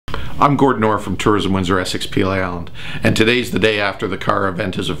I'm Gordon Orr from Tourism Windsor Essex, Pelee Island, and today's the day after the CARHA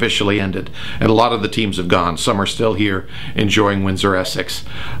event has officially ended, and a lot of the teams have gone. Some are still here enjoying Windsor Essex.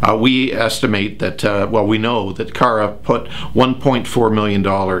 We estimate that, we know that CARHA put $1.4 million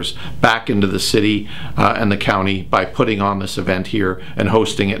back into the city and the county by putting on this event here and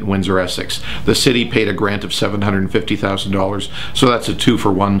hosting it in Windsor Essex. The city paid a grant of $750,000, so that's a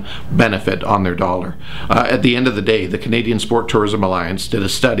 2-for-1 benefit on their dollar. At the end of the day, the Canadian Sport Tourism Alliance did a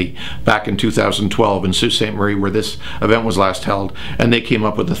study back in 2012 in Sault Ste. Marie, where this event was last held, and they came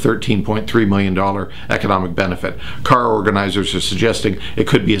up with a $13.3 million economic benefit. CARHA organizers are suggesting it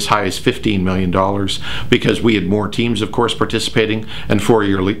could be as high as $15 million because we had more teams, of course, participating, and 4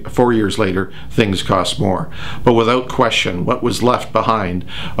 years later, things cost more. But without question, what was left behind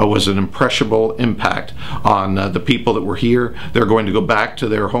was an impressionable impact on the people that were here. They're going to go back to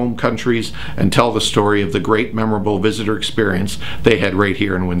their home countries and tell the story of the great, memorable visitor experience they had right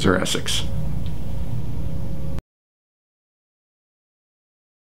here in Windsor Essex.